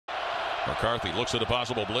McCarthy looks at a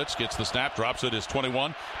possible blitz, gets the snap, drops it, is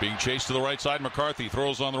 21, being chased to the right side. McCarthy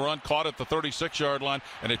throws on the run, caught at the 36-yard line,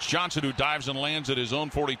 and it's Johnson who dives and lands at his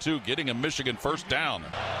own 42, getting a Michigan first down.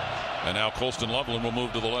 And now Colston Loveland will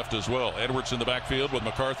move to the left as well. Edwards in the backfield with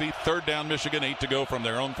McCarthy. Third down Michigan, 8 to go from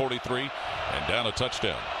their own 43, and down a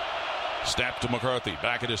touchdown. Snap to McCarthy,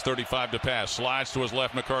 back at his 35 to pass, slides to his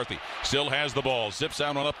left. McCarthy still has the ball, zips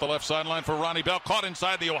out on up the left sideline for Ronnie Bell, caught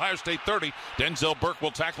inside the Ohio State 30. Denzel Burke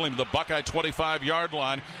will tackle him to the Buckeye 25-yard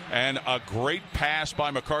line, and a great pass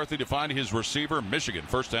by McCarthy to find his receiver. Michigan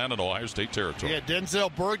first down in Ohio State territory. Yeah,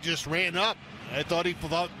 Denzel Burke just ran up. I thought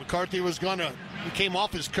McCarthy was he came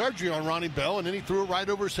off his country on Ronnie Bell, and then he threw it right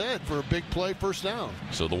over his head for a big play, first down.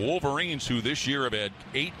 So the Wolverines, who this year have had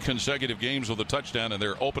 8 consecutive games with a touchdown in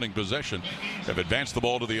their opening possession, have advanced the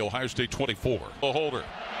ball to the Ohio State 24. A holder.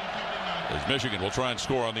 As Michigan will try and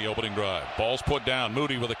score on the opening drive. Ball's put down.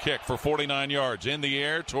 Moody with a kick for 49 yards. In the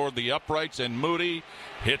air toward the uprights, and Moody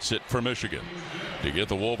hits it for Michigan to get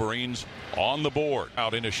the Wolverines on the board.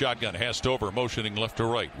 Out in a shotgun. Hastover motioning left to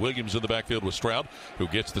right. Williams in the backfield with Stroud, who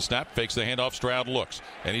gets the snap, fakes the handoff. Stroud looks,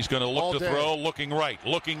 and he's going to look to throw, looking right,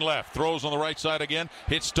 looking left. Throws on the right side again.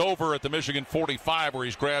 Hits Stover at the Michigan 45, where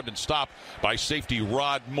he's grabbed and stopped by safety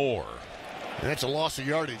Rod Moore. And that's a loss of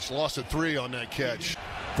yardage. Loss of 3 on that catch.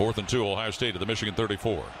 4th and 2, Ohio State at the Michigan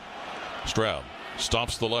 34. Stroud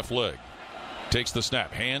stomps the left leg. Takes the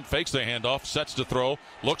snap, fakes the handoff, sets to throw,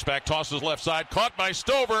 looks back, tosses left side, caught by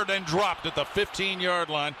Stover, then dropped at the 15-yard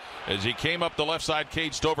line as he came up the left side.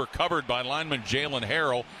 Cade Stover covered by lineman Jalen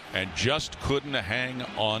Harrell and just couldn't hang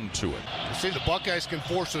on to it. You see, the Buckeyes can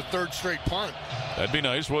force a 3rd straight punt. That'd be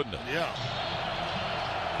nice, wouldn't it?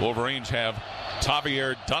 Yeah. Wolverines have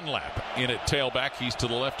Tavier Dunlap in at tailback. He's to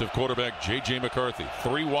the left of quarterback J.J. McCarthy.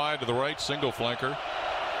 3 wide to the right, single flanker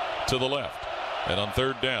to the left. And on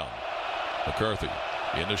 3rd down, McCarthy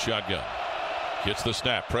in the shotgun. Gets the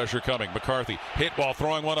snap. Pressure coming. McCarthy hit while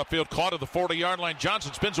throwing one upfield. Caught at the 40-yard line.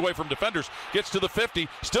 Johnson spins away from defenders. Gets to the 50.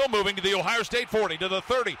 Still moving to the Ohio State 40. To the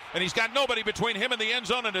 30. And he's got nobody between him and the end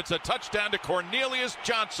zone. And it's a touchdown to Cornelius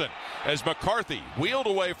Johnson. As McCarthy wheeled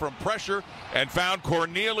away from pressure and found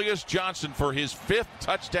Cornelius Johnson for his 5th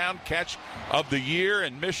touchdown catch of the year.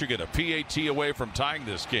 And Michigan a PAT away from tying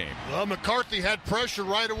this game. Well, McCarthy had pressure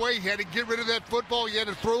right away. He had to get rid of that football. He had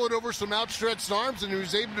to throw it over some outstretched arms. And he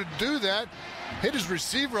was able to do that. Hit his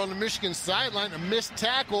receiver on the Michigan sideline, a missed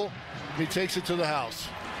tackle, and he takes it to the house.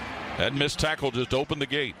 That missed tackle just opened the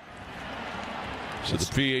gate. So the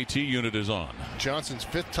PAT unit is on. Johnson's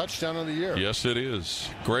 5th touchdown of the year. Yes, it is.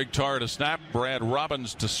 Greg Tarr to snap, Brad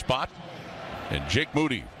Robbins to spot, and Jake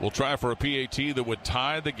Moody will try for a PAT that would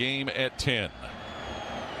tie the game at 10.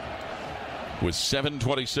 With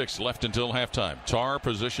 7:26 left until halftime. Tarr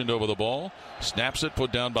positioned over the ball. Snaps it,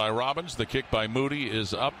 put down by Robbins. The kick by Moody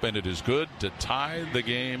is up, and it is good to tie the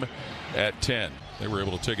game at 10. They were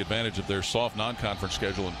able to take advantage of their soft non-conference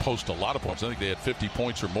schedule and post a lot of points. I think they had 50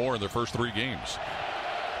 points or more in their first 3 games.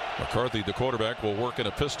 McCarthy, the quarterback, will work in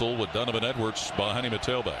a pistol with Donovan Edwards behind him at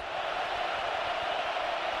tailback.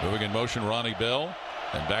 Moving in motion, Ronnie Bell.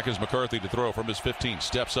 And back is McCarthy to throw from his 15.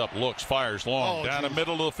 Steps up, looks, fires long, down the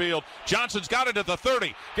middle of the field. Johnson's got it at the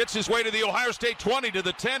 30. Gets his way to the Ohio State 20 to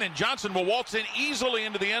the 10. And Johnson will waltz in easily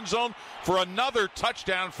into the end zone for another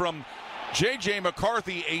touchdown from J.J.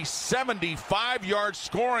 McCarthy. A 75-yard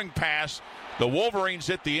scoring pass. The Wolverines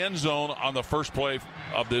hit the end zone on the first play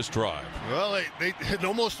of this drive. Well, it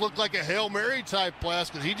almost looked like a Hail Mary type pass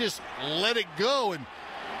because he just let it go and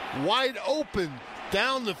wide open.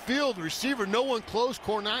 Down the field, receiver, no one close.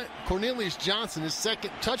 Cornelius Johnson, his 2nd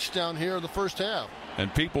touchdown here in the first half.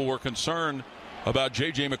 And people were concerned about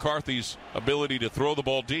J.J. McCarthy's ability to throw the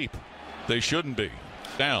ball deep. They shouldn't be.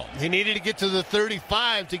 Down. He needed to get to the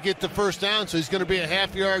 35 to get the first down, so he's going to be a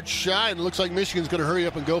half-yard shy, and it looks like Michigan's going to hurry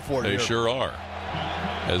up and go for it. They sure are.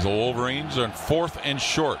 As the Wolverines are in 4th and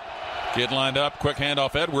short. Get lined up, quick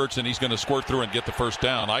handoff Edwards, and he's going to squirt through and get the first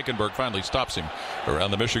down. Eichenberg finally stops him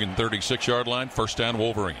around the Michigan 36-yard line. First down,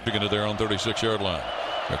 Wolverine. Michigan to their own 36-yard line.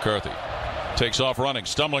 McCarthy takes off running,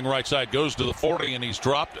 stumbling right side, goes to the 40, and he's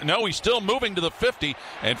dropped. No, he's still moving to the 50,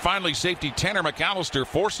 and finally safety Tanner McAllister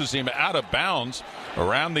forces him out of bounds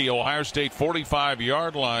around the Ohio State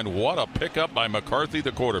 45-yard line. What a pickup by McCarthy,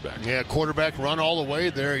 the quarterback. Yeah, quarterback run all the way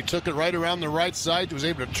there. He took it right around the right side, was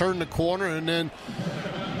able to turn the corner, and then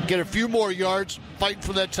get a few more yards fighting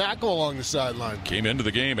for that tackle along the sideline. Came into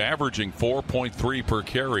the game averaging 4.3 per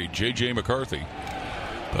carry, J.J. McCarthy.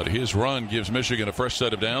 But his run gives Michigan a fresh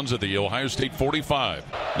set of downs at the Ohio State 45.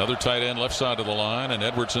 Another tight end left side of the line, and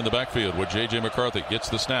Edwards in the backfield with J.J. McCarthy. Gets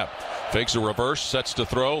the snap. Fakes a reverse, sets to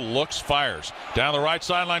throw, looks, fires. Down the right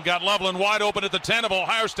sideline, got Loveland wide open at the 10 of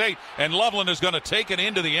Ohio State, and Loveland is going to take it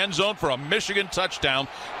into the end zone for a Michigan touchdown.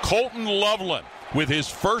 Colton Loveland with his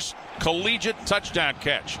first collegiate touchdown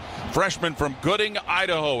catch. Freshman from Gooding,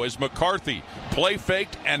 Idaho, as McCarthy play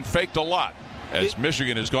faked and faked a lot. As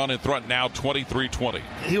Michigan has gone in front now 23-20.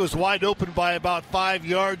 He was wide open by about 5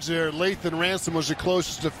 yards there. Lathan Ransom was the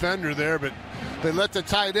closest defender there, but they let the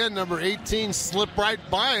tight end, number 18, slip right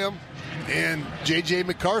by him. And J.J.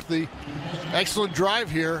 McCarthy, excellent drive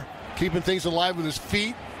here, keeping things alive with his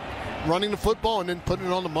feet, running the football, and then putting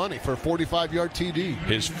it on the money for a 45-yard TD.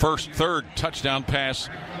 His third touchdown pass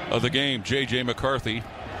of the game, J.J. McCarthy,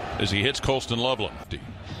 as he hits Colston Loveland.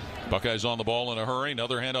 Buckeyes on the ball in a hurry.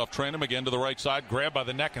 Another handoff. Tranum again to the right side. Grabbed by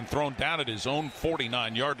the neck and thrown down at his own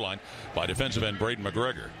 49-yard line by defensive end Braden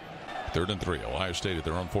McGregor. 3rd and 3. Ohio State at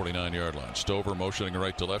their own 49-yard line. Stover motioning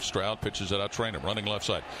right to left. Stroud pitches it out. Tranum running left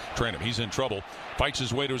side. Tranum, he's in trouble. Fights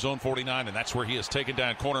his way to his own 49, and that's where he is taken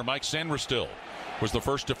down. Corner Mike Sandristill was the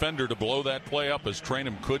first defender to blow that play up as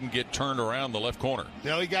Tranum couldn't get turned around the left corner.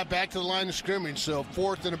 Now he got back to the line of scrimmage, so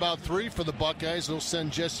 4th and about 3 for the Buckeyes. They'll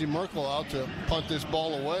send Jesse Merkel out to punt this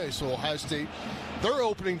ball away. So Ohio State, their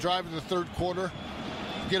opening drive of the third quarter,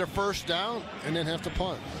 get a first down and then have to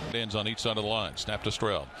punt. Ends on each side of the line. Snap to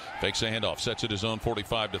Stroud. Fakes a handoff. Sets it his own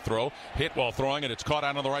 45 to throw. Hit while throwing, and it's caught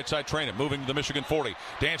out on the right side. Tranum moving to the Michigan 40.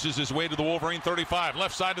 Dances his way to the Wolverine 35.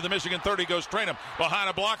 Left side to the Michigan 30 goes Tranum. Behind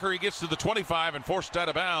a blocker, he gets to the 25 and forced out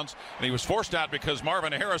of bounds. And he was forced out because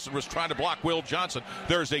Marvin Harrison was trying to block Will Johnson.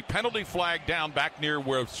 There's a penalty flag down back near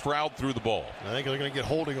where Stroud threw the ball. I think they're going to get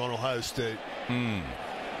holding on Ohio State.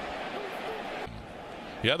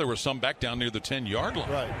 Yeah, there was some back down near the 10-yard line.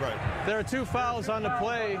 Right. There are 2 fouls on the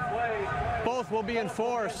play. Both will be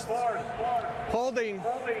enforced. Holding.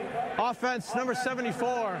 Offense, number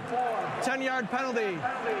 74. 10-yard penalty.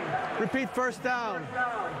 Repeat first down.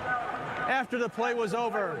 After the play was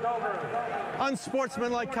over.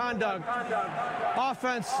 Unsportsmanlike conduct.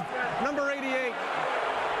 Offense, number 88.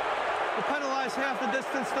 Will penalize half the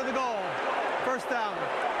distance to the goal. First down.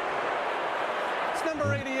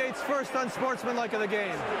 Number 88's first unsportsmanlike of the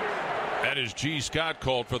game. That is G. Scott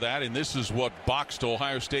called for that, and this is what boxed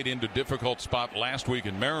Ohio State into difficult spot last week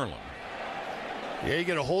in Maryland. Yeah, you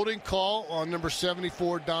get a holding call on number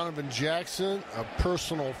 74, Donovan Jackson, a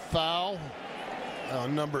personal foul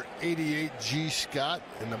on number 88, G. Scott,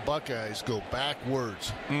 and the Buckeyes go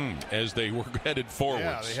backwards. As they were headed forwards.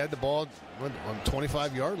 Yeah, they had the ball on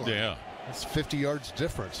 25-yard line. Yeah. That's 50 yards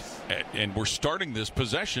difference. And we're starting this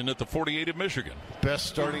possession at the 48 of Michigan. Best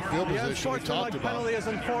starting field position we talked about. Penalty is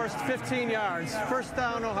enforced 15 yards. First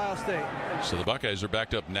down, Ohio State. So the Buckeyes are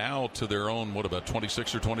backed up now to their own, about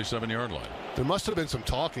 26 or 27-yard line. There must have been some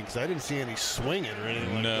talking because I didn't see any swinging or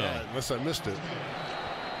anything like that, unless I missed it.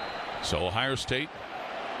 So Ohio State,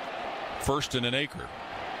 first and an acre.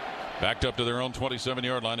 Backed up to their own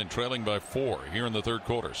 27-yard line and trailing by 4 here in the third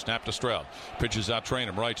quarter. Snap to Stroud. Pitches out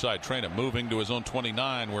Tranum, right side. Tranum moving to his own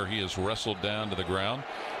 29 where he is wrestled down to the ground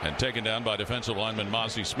and taken down by defensive lineman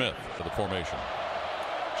Mozzie Smith for the formation.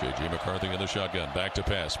 J.J. McCarthy in the shotgun. Back to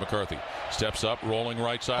pass. McCarthy steps up, rolling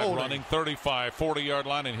right side, running 35, 40-yard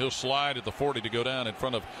line, and he'll slide at the 40 to go down in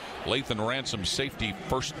front of Lathan Ransom. Safety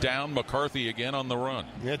first down. McCarthy again on the run.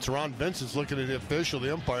 Yeah, Teron Vincent's looking at the official.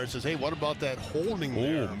 The umpire says, hey, what about that holding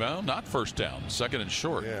there? No, not first down. Second and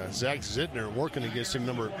short. Yeah, Zach Zittner working against him,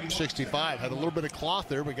 number 65. Had a little bit of cloth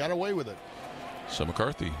there, but got away with it. So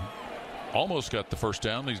McCarthy almost got the first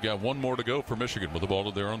down. He's got one more to go for Michigan with the ball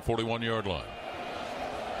at their own 41-yard line.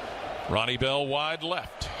 Ronnie Bell wide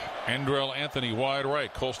left. Andrell Anthony wide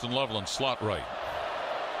right. Colston Loveland slot right.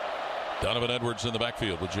 Donovan Edwards in the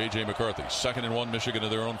backfield with J.J. McCarthy. 2nd and 1 Michigan to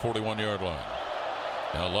their own 41-yard line.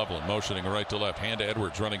 Now Loveland motioning right to left. Hand to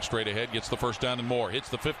Edwards running straight ahead. Gets the first down and more. Hits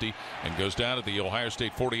the 50 and goes down at the Ohio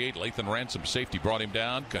State 48. Lathan Ransom safety brought him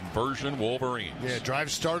down. Conversion Wolverines. Yeah,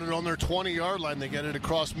 drive started on their 20-yard line. They get it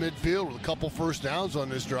across midfield with a couple first downs on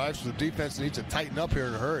this drive, so the defense needs to tighten up here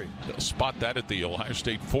in a hurry. They'll spot that at the Ohio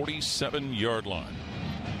State 47-yard line.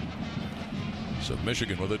 So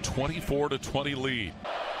Michigan with a 24-20 lead.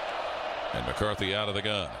 And McCarthy out of the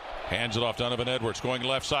gun. Hands it off Donovan Edwards going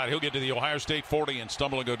left side. He'll get to the Ohio State 40 and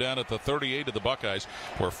stumble and go down at the 38 of the Buckeyes,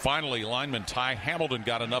 where finally lineman Ty Hamilton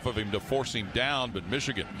got enough of him to force him down, but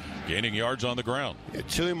Michigan gaining yards on the ground. Yeah,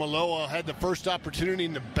 Chili Maloa had the first opportunity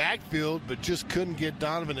in the backfield, but just couldn't get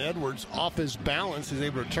Donovan Edwards off his balance. He's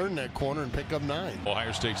able to turn that corner and pick up 9.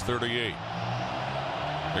 Ohio State's 38.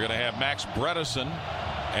 They're going to have Max Bredesen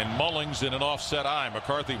and Mullings in an offset eye.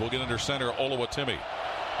 McCarthy will get under center. Oluwatimi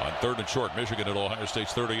on 3rd and short. Michigan at Ohio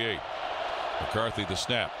State's 38. McCarthy the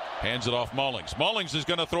snap. Hands it off Mullings. Mullings is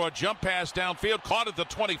going to throw a jump pass downfield. Caught at the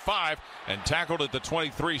 25 and tackled at the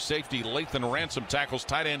 23. Safety Lathan Ransom tackles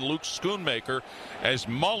tight end Luke Schoonmaker as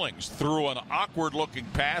Mullings threw an awkward-looking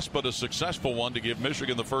pass, but a successful one to give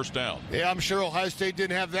Michigan the first down. Yeah, I'm sure Ohio State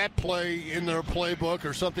didn't have that play in their playbook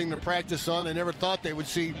or something to practice on. They never thought they would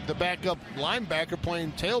see the backup linebacker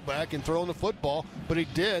playing tailback and throwing the football, but he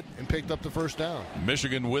did and picked up the first down.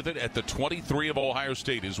 Michigan with it at the 23 of Ohio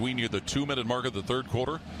State as we near the 2-minute mark of the third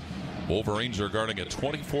quarter. Wolverines are guarding a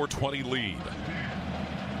 24-20 lead.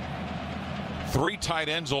 3 tight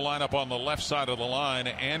ends will line up on the left side of the line.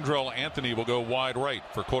 Andrell Anthony will go wide right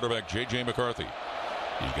for quarterback J.J. McCarthy.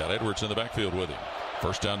 He's got Edwards in the backfield with him.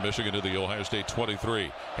 First down Michigan to the Ohio State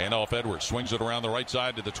 23. Handoff Edwards swings it around the right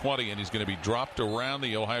side to the 20, and he's going to be dropped around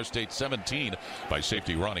the Ohio State 17 by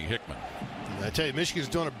safety Ronnie Hickman. I tell you, Michigan's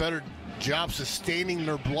doing a better job sustaining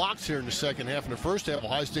their blocks here in the second half. In the first half,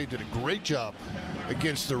 Ohio State did a great job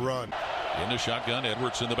against the run. In the shotgun,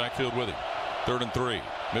 Edwards in the backfield with him. 3rd and 3.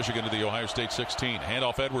 Michigan to the Ohio State 16.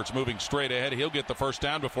 Handoff Edwards moving straight ahead. He'll get the first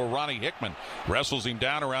down before Ronnie Hickman wrestles him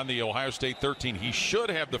down around the Ohio State 13. He should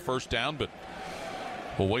have the first down, but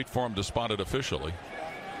we'll wait for him to spot it officially.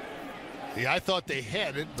 Yeah, I thought they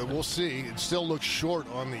had it, but we'll see. It still looks short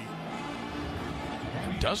on the...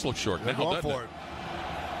 It does look short now, doesn't it?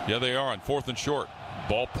 Yeah, they are on 4th and short.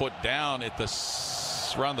 Ball put down at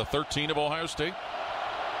around the 13 of Ohio State.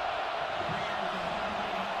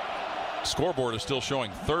 Scoreboard is still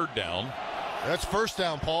showing 3rd down. That's first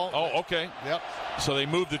down, Paul. Oh, okay. Yep. So they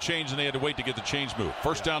moved the chains, and they had to wait to get the chains moved.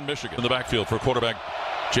 First down, Michigan. In the backfield for quarterback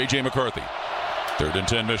J.J. McCarthy. 3rd and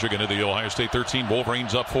 10, Michigan at the Ohio State 13.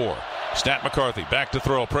 Wolverines up 4. Snap McCarthy. Back to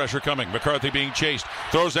throw. Pressure coming. McCarthy being chased.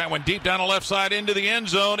 Throws that one deep down the left side into the end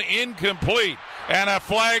zone. Incomplete. And a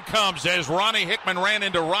flag comes as Ronnie Hickman ran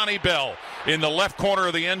into Ronnie Bell in the left corner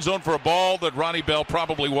of the end zone for a ball that Ronnie Bell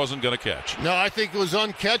probably wasn't going to catch. No, I think it was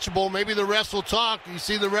uncatchable. Maybe the refs will talk. You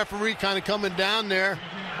see the referee kind of coming down there.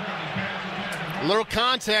 A little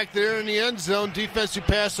contact there in the end zone. Defensive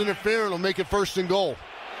pass interference will make it 1st and goal.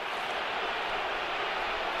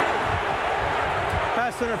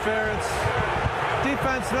 Pass interference.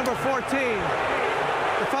 Defense number 14.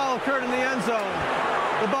 The foul occurred in the end zone.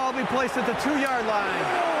 The ball will be placed at the 2-yard line.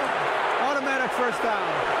 Automatic first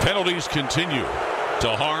down. Penalties continue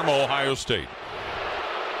to harm Ohio State.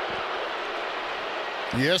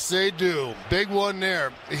 Yes, they do. Big one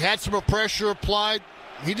there. He had some pressure applied.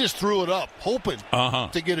 He just threw it up, hoping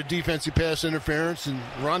to get a defensive pass interference, and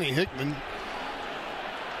Ronnie Hickman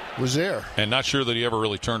was there. And not sure that he ever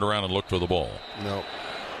really turned around and looked for the ball. No.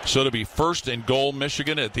 So to be 1st and goal,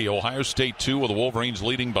 Michigan at the Ohio State 2 with the Wolverines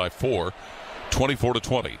leading by 4,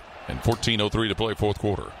 24-20. And 14:03 to play 4th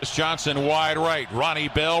quarter. Johnson wide right. Ronnie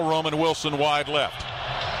Bell, Roman Wilson wide left.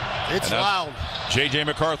 It's loud. J.J.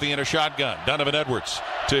 McCarthy in a shotgun. Donovan Edwards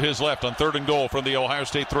to his left on 3rd and goal from the Ohio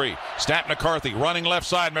State 3. Snap McCarthy running left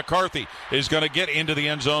side. McCarthy is going to get into the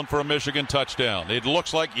end zone for a Michigan touchdown. It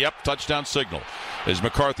looks like, touchdown signal. As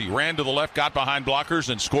McCarthy ran to the left, got behind blockers,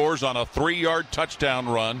 and scores on a 3-yard touchdown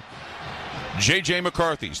run. J.J.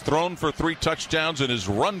 McCarthy's thrown for 3 touchdowns and has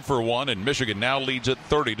run for 1, and Michigan now leads it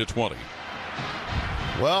 30-20.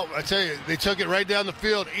 Well, I tell you, they took it right down the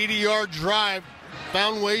field, 80-yard drive,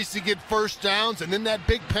 found ways to get first downs, and then that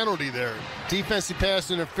big penalty there. Defensive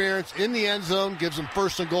pass interference in the end zone gives them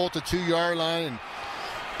 1st and goal at the 2-yard line. And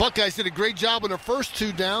Buckeyes did a great job on their first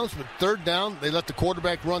 2 downs, but 3rd down, they let the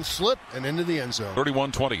quarterback run slip and into the end zone.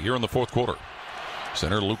 31-20 here in the 4th quarter.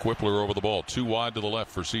 Center Luke Whippler over the ball. 2 wide to the left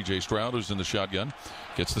for C.J. Stroud, who's in the shotgun.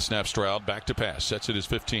 Gets the snap. Stroud back to pass. Sets it as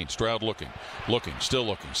 15. Stroud looking, still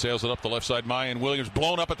looking. Sails it up the left side. Mayan Williams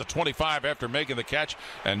blown up at the 25 after making the catch.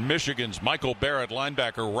 And Michigan's Michael Barrett,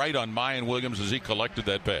 linebacker, right on Mayan Williams as he collected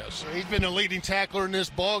that pass. He's been the leading tackler in this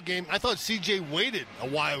ball game. I thought C.J. waited a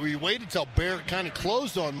while. He waited until Barrett kind of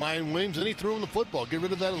closed on Mayan Williams, and he threw him the football. Get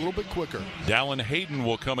rid of that a little bit quicker. Dallin Hayden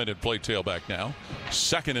will come in and play tailback now.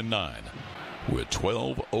 2nd and 9. With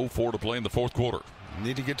 12:04 to play in the 4th quarter.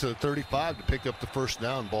 Need to get to the 35 to pick up the first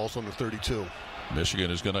down. Ball's on the 32.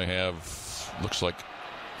 Michigan is going to have, looks like,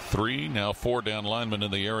 3, now 4 down linemen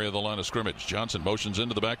in the area of the line of scrimmage. Johnson motions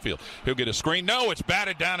into the backfield. He'll get a screen. No, it's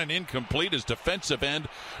batted down and incomplete as defensive end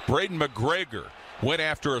Braden McGregor went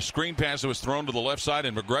after a screen pass that was thrown to the left side,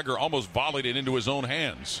 and McGregor almost volleyed it into his own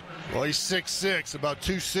hands. Well, he's 6'6", about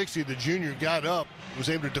 260. The junior got up, was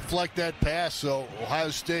able to deflect that pass, so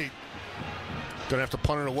Ohio State going to have to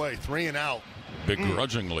punt it away. 3 and out.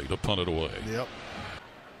 Begrudgingly to punt it away. Yep.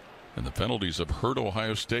 And the penalties have hurt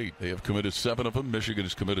Ohio State. They have committed 7 of them. Michigan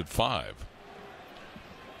has committed 5.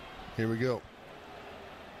 Here we go.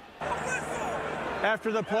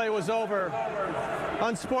 After the play was over,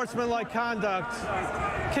 unsportsmanlike conduct,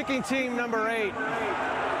 kicking team number 8.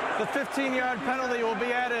 The 15-yard penalty will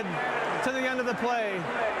be added to the end of the play.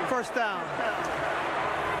 First down.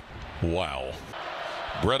 Wow.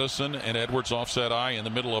 Bredesen and Edwards offset eye in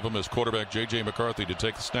the middle of them as quarterback J.J. McCarthy to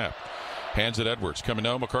take the snap. Hands it Edwards. Coming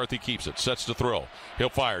now, McCarthy keeps it. Sets to throw. He'll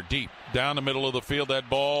fire deep. Down the middle of the field. That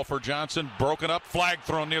ball for Johnson. Broken up. Flag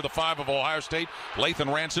thrown near the 5 of Ohio State.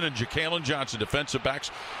 Lathan Ranson and Jacalyn Johnson, defensive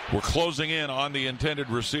backs, were closing in on the intended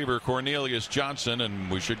receiver, Cornelius Johnson, and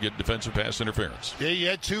we should get defensive pass interference. Yeah, you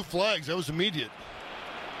had 2 flags. That was immediate.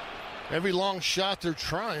 Every long shot they're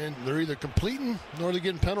trying, they're either completing or they're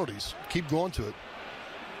getting penalties. Keep going to it.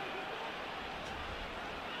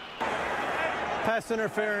 Pass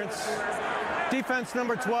interference. Defense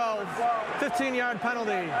number 12. 15-yard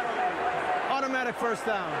penalty. Automatic first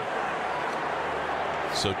down.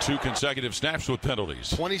 So 2 consecutive snaps with penalties.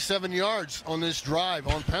 27 yards on this drive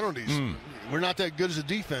on penalties. We're not that good as a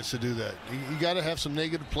defense to do that. You got to have some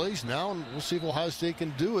negative plays now, and we'll see if Ohio State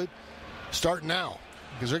can do it. Start now,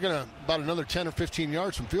 because they're going to about another 10 or 15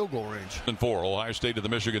 yards from field goal range. And 4, Ohio State to the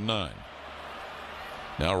Michigan 9.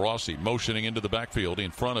 Now Rossi motioning into the backfield in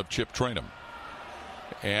front of Chip Trainum.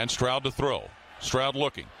 And Stroud to throw. Stroud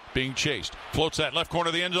looking, being chased. Floats that left corner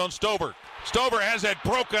of the end zone. Stover has it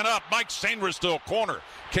broken up. Mike Sainristil, corner,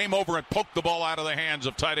 came over and poked the ball out of the hands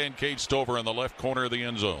of tight end Cade Stover in the left corner of the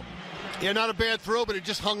end zone. Yeah, not a bad throw, but it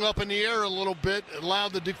just hung up in the air a little bit.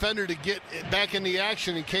 Allowed the defender to get back in the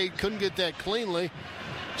action, and Cade couldn't get that cleanly.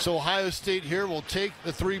 So Ohio State here will take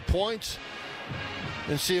the 3 points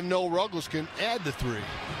and see if Noah Ruggles can add the 3.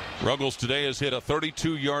 Ruggles today has hit a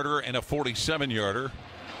 32-yarder and a 47-yarder.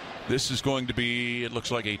 This is going to be, it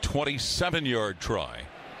looks like, a 27-yard try.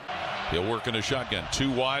 He'll work in a shotgun.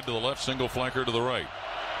 2 wide to the left, single flanker to the right.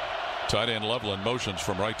 Tight end Loveland motions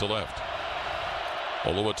from right to left.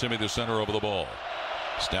 Oluwatimi, the center, over the ball.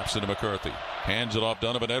 Snaps into McCarthy. Hands it off.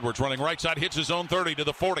 Donovan Edwards running right side. Hits his own 30 to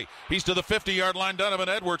the 40. He's to the 50-yard line. Donovan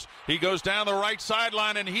Edwards. He goes down the right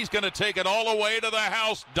sideline, and he's going to take it all the way to the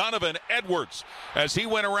house. Donovan Edwards, as he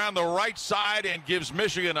went around the right side and gives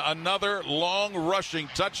Michigan another long rushing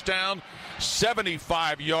touchdown.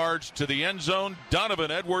 75 yards to the end zone.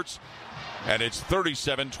 Donovan Edwards, and it's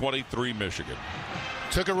 37-23 Michigan.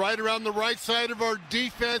 Took it right around the right side of our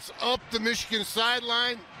defense, up the Michigan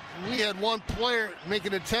sideline. We had one player make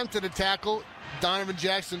an attempt at a tackle. Donovan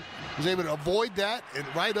Jackson was able to avoid that and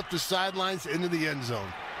right up the sidelines into the end zone.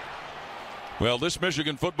 Well, this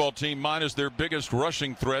Michigan football team minus their biggest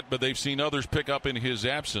rushing threat, but they've seen others pick up in his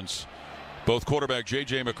absence. Both quarterback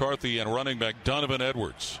J.J. McCarthy and running back Donovan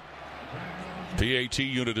Edwards. PAT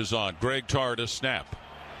unit is on. Greg Tarr to snap.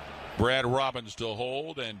 Brad Robbins to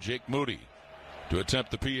hold, and Jake Moody to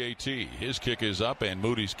attempt the PAT. His kick is up, and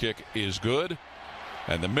Moody's kick is good.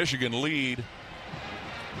 And the Michigan lead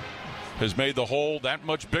has made the hole that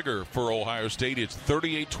much bigger for Ohio State. It's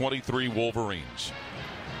 38-23 Wolverines.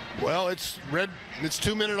 Well, it's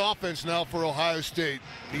 2-minute offense now for Ohio State.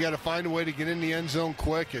 You got to find a way to get in the end zone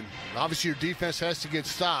quick, and obviously your defense has to get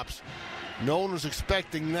stops. No one was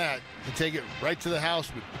expecting that to take it right to the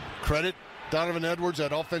house. But credit Donovan Edwards,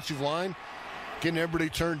 that offensive line, getting everybody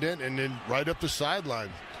turned in, and then right up the sideline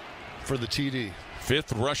for the TD.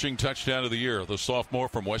 5th rushing touchdown of the year. The sophomore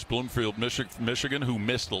from West Bloomfield, Michigan, who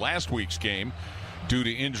missed last week's game due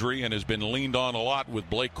to injury and has been leaned on a lot with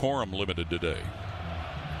Blake Corum limited today.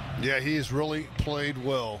 Yeah, he has really played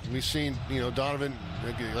well. We've seen, Donovan,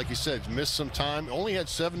 like you said, missed some time. Only had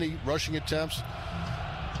 70 rushing attempts.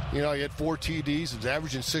 He had 4 TDs. It's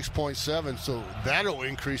averaging 6.7, so that'll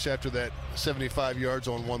increase after that 75 yards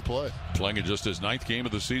on one play. Playing in just his 9th game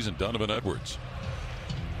of the season, Donovan Edwards.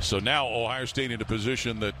 So now Ohio State in a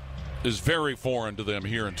position that is very foreign to them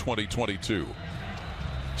here in 2022.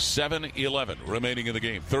 7-11 remaining in the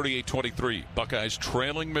game. 38-23. Buckeyes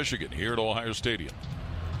trailing Michigan here at Ohio Stadium.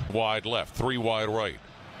 Wide left, 3 wide right.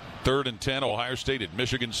 3rd and 10, Ohio State at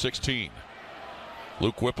Michigan 16.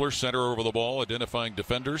 Luke Whippler, center over the ball, identifying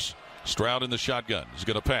defenders. Stroud in the shotgun. He's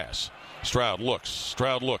going to pass. Stroud looks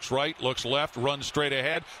right, looks left, runs straight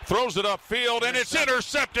ahead, throws it upfield, and it's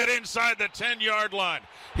intercepted inside the 10-yard line.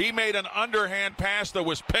 He made an underhand pass that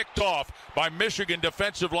was picked off by Michigan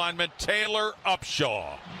defensive lineman Taylor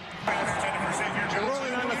Upshaw.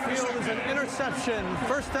 Rolling on the field is an interception.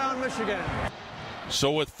 First down, Michigan.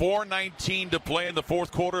 So with 4:19 to play in the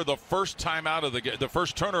fourth quarter, the first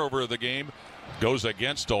turnover of the game goes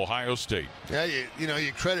against Ohio State. Yeah,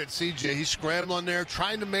 you credit CJ. He's scrambling there,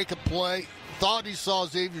 trying to make a play, thought he saw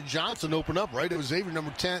Xavier Johnson open up, right? It was Xavier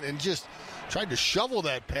number 10, and just tried to shovel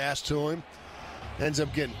that pass to him. Ends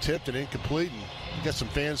up getting tipped and incomplete, and you got some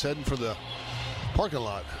fans heading for the parking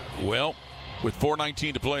lot. Well, with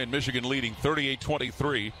 4:19 to play and Michigan leading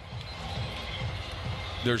 38-23,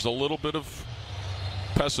 there's a little bit of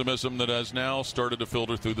pessimism that has now started to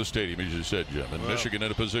filter through the stadium, as you said, Jim. And Michigan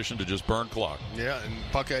in a position to just burn clock. Yeah, and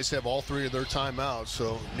Buckeyes have all 3 of their timeouts,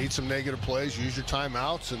 so need some negative plays. Use your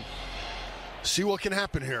timeouts and see what can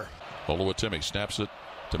happen here. Oluwatimi snaps it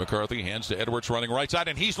to McCarthy, hands to Edwards running right side,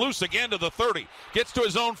 and he's loose again to the 30. Gets to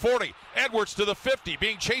his own 40. Edwards to the 50,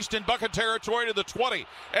 being chased in Bucket territory to the 20.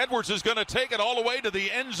 Edwards is going to take it all the way to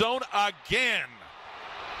the end zone again.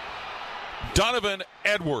 Donovan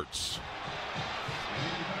Edwards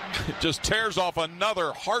just tears off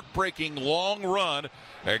another heartbreaking long run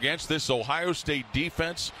against this Ohio State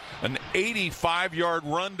defense. An 85-yard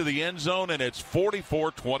run to the end zone, and it's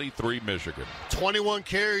 44-23 Michigan. 21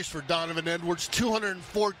 carries for Donovan Edwards,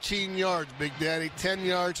 214 yards, Big Daddy, 10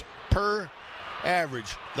 yards per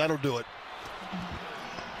average. That'll do it.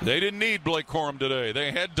 They didn't need Blake Corum today.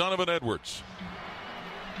 They had Donovan Edwards.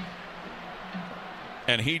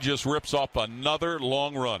 And he just rips off another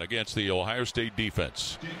long run against the Ohio State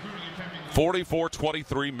defense.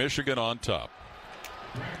 44-23, Michigan on top.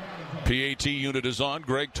 PAT unit is on.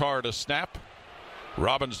 Greg Tarr to snap.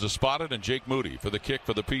 Robbins to spot it, and Jake Moody for the kick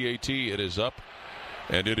for the PAT. It is up,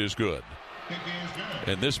 and it is good.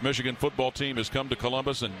 And this Michigan football team has come to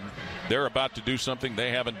Columbus, and they're about to do something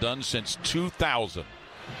they haven't done since 2000.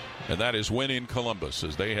 And that is win in Columbus,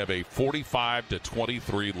 as they have a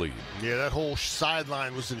 45-23 lead. Yeah, that whole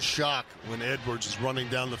sideline was in shock when Edwards is running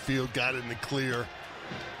down the field, got it in the clear.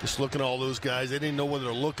 Just looking at all those guys. They didn't know whether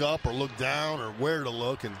to look up or look down or where to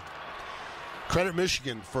look. And credit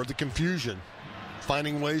Michigan for the confusion,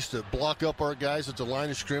 finding ways to block up our guys at the line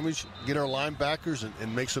of scrimmage, get our linebackers,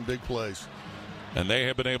 and make some big plays. And they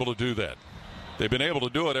have been able to do that. They've been able to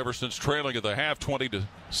do it ever since trailing at the half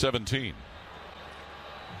 20-17.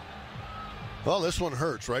 Well, this one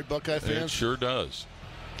hurts, right, Buckeye fans? It sure does.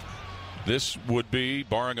 This would be,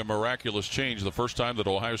 barring a miraculous change, the first time that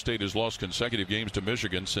Ohio State has lost consecutive games to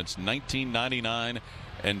Michigan since 1999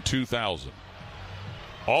 and 2000.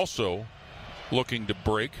 Also looking to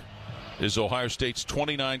break is Ohio State's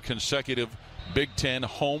 29 consecutive Big Ten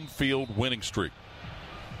home field winning streak,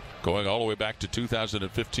 going all the way back to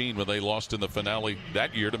 2015 when they lost in the finale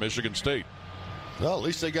that year to Michigan State. Well, at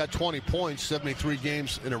least they got 20 points, 73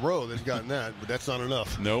 games in a row. They've gotten that, but that's not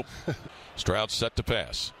enough. Nope. Stroud set to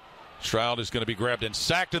pass. Stroud is going to be grabbed and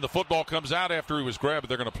sacked, and the football comes out after he was grabbed.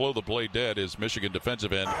 They're going to blow the play dead as Michigan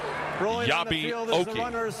defensive end Yabi Oki. The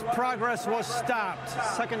runner's progress was stopped.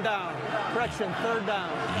 Second down. Correction, third down.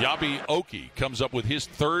 Yabi Oki comes up with his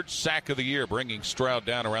 3rd sack of the year, bringing Stroud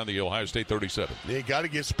down around the Ohio State 37. They got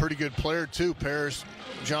against a pretty good player, too, Paris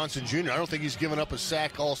Johnson Jr. I don't think he's given up a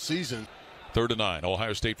sack all season. 3rd and 9.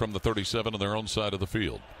 Ohio State from the 37 on their own side of the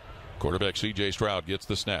field. Quarterback C.J. Stroud gets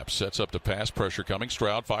the snap, sets up to pass, pressure coming.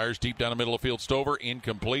 Stroud fires deep down the middle of the field. Stover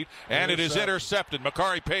incomplete, and it is intercepted.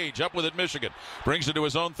 Makari Page up with it. Michigan brings it to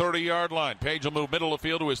his own 30-yard line. Page will move middle of the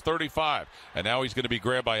field to his 35, and now he's going to be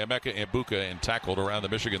grabbed by Emeka Egbuka and tackled around the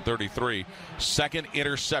Michigan 33. Second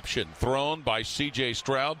interception thrown by C.J.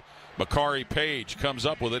 Stroud. Makari Page comes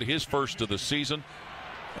up with it, his first of the season.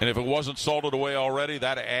 And if it wasn't salted away already,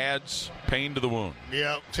 that adds pain to the wound.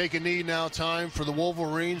 Yeah, take a knee now time for the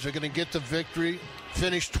Wolverines. They're going to get the victory,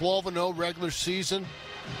 finish 12-0 regular season.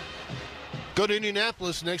 Go to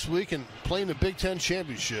Indianapolis next week and play in the Big Ten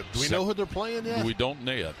Championship. Do we know who they're playing yet? We don't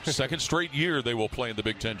know yet. Second straight year they will play in the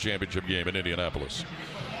Big Ten Championship game in Indianapolis.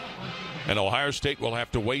 And Ohio State will have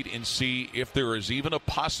to wait and see if there is even a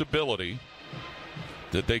possibility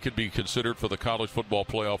that they could be considered for the college football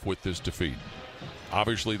playoff with this defeat.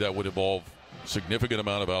 Obviously, that would involve significant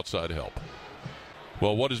amount of outside help.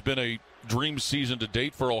 Well, what has been a dream season to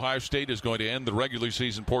date for Ohio State is going to end the regular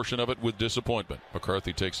season portion of it with disappointment.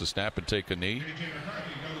 McCarthy takes a snap and take a knee.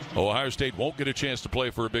 Ohio State won't get a chance to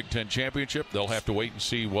play for a Big Ten championship. They'll have to wait and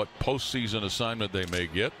see what postseason assignment they may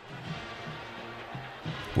get.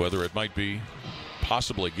 Whether it might be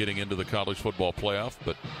possibly getting into the college football playoff,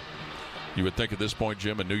 but you would think at this point,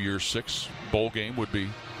 Jim, a New Year's 6 bowl game would be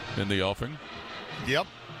in the offing. Yep,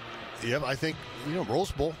 I think,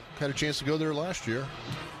 Rose Bowl had a chance to go there last year.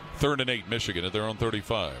 3rd and 8, Michigan at their own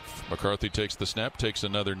 35. McCarthy takes the snap, takes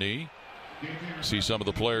another knee. See some of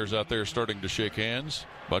the players out there starting to shake hands.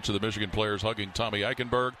 A bunch of the Michigan players hugging Tommy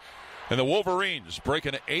Eichenberg. And the Wolverines break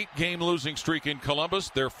an 8-game losing streak in Columbus,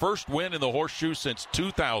 their first win in the Horseshoe since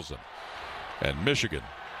 2000. And Michigan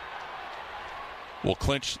will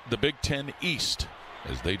clinch the Big Ten East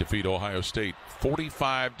as they defeat Ohio State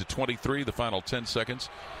 45-23. The final 10 seconds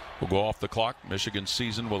will go off the clock. Michigan's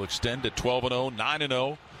season will extend at 12-0,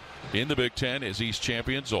 9-0 in the Big Ten as East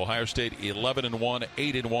champions. Ohio State 11-1,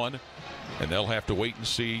 8-1, and they'll have to wait and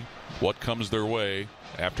see what comes their way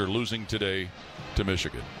after losing today to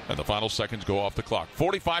Michigan. And the final seconds go off the clock.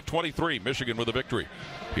 45-23, Michigan with a victory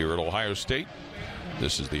here at Ohio State.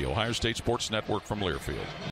 This is the Ohio State Sports Network from Learfield.